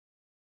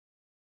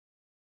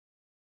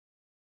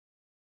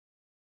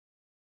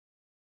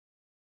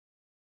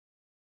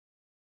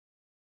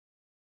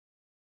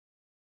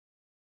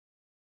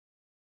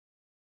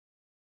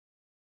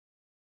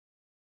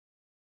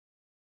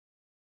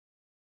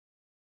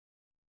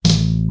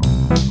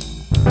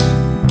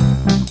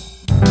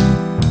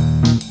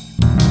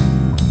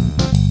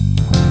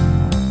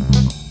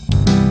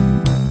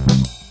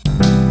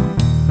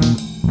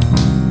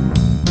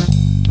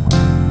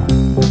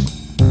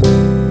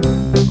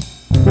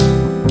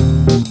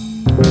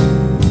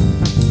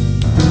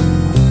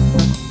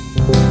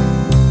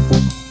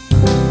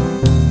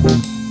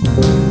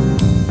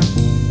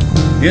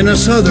In the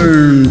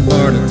southern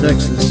part of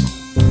Texas,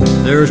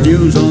 there's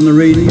news on the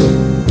radio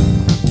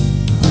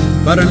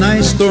about an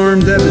ice storm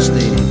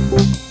devastating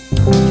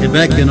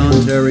Quebec and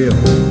Ontario.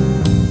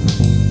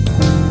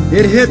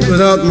 It hit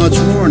without much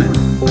warning,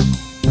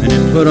 and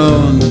it put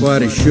on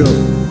quite a show.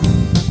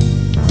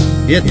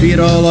 It beat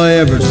all I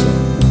ever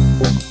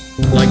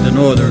saw, like the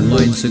northern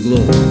lights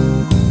aglow.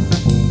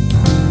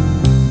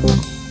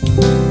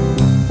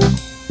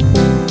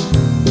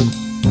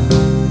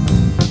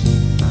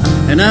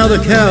 And now the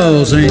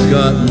cows ain't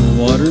got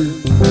no water,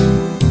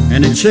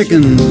 and the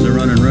chickens are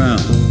running round.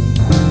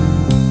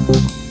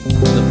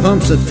 The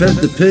pumps that fed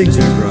the pigs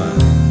are dry,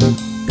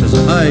 'cause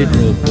the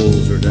hydro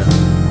poles are down.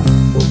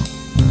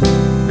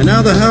 And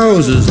now the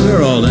houses,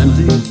 they're all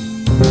empty.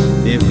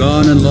 They've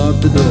gone and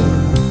locked the door.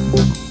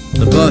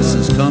 The bus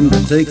has come to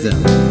take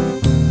them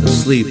to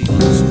sleep on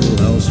the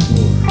schoolhouse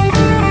floor.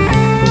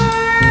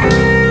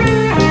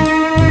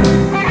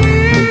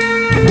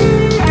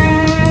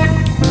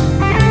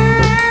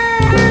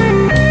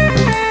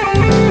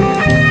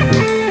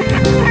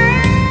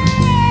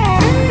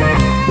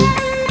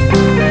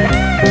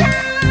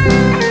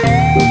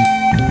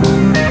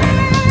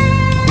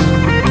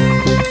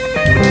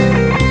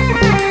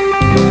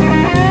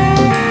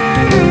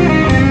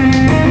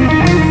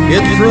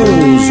 It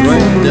froze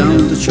right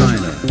down to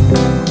China,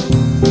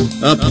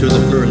 up to the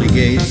pearly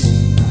gates.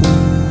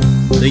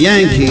 The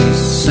Yankees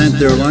sent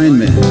their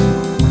linemen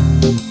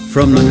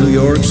from the New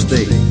York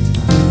State.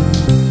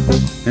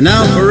 And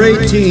now for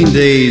 18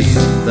 days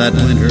that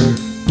winter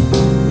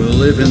will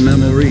live in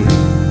memory,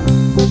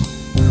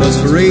 'cause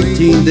for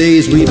 18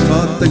 days we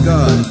fought the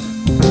god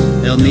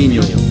El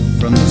Nino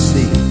from the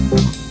sea.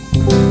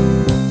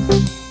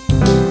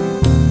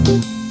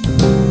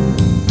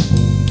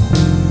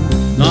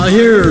 Now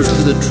here's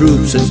to the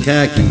troops in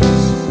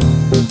khakis,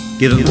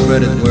 give them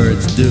credit where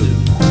it's due.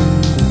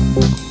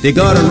 They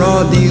got a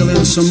raw deal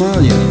in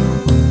Somalia,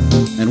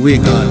 and we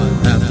got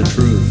half the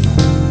truth.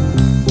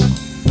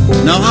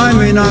 Now I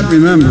may not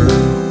remember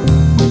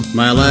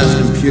my last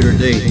computer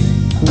date,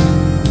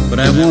 but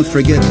I won't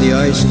forget the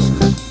ice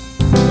storm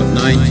of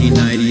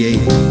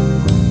 1998.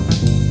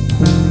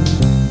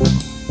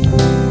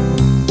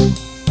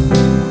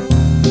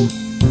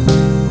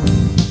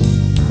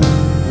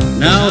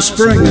 Now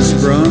spring is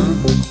sprung,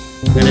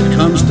 and it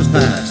comes to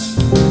pass,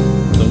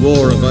 the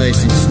war of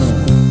ice and snow.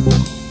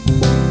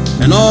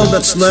 And all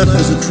that's left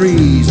is the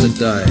trees that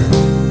died,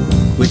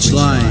 which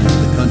line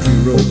the country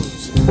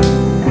roads.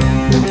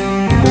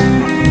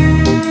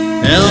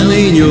 El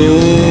Nino,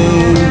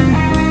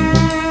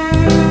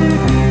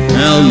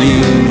 El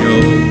Nino,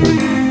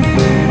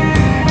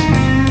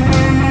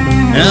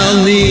 El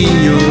Nino.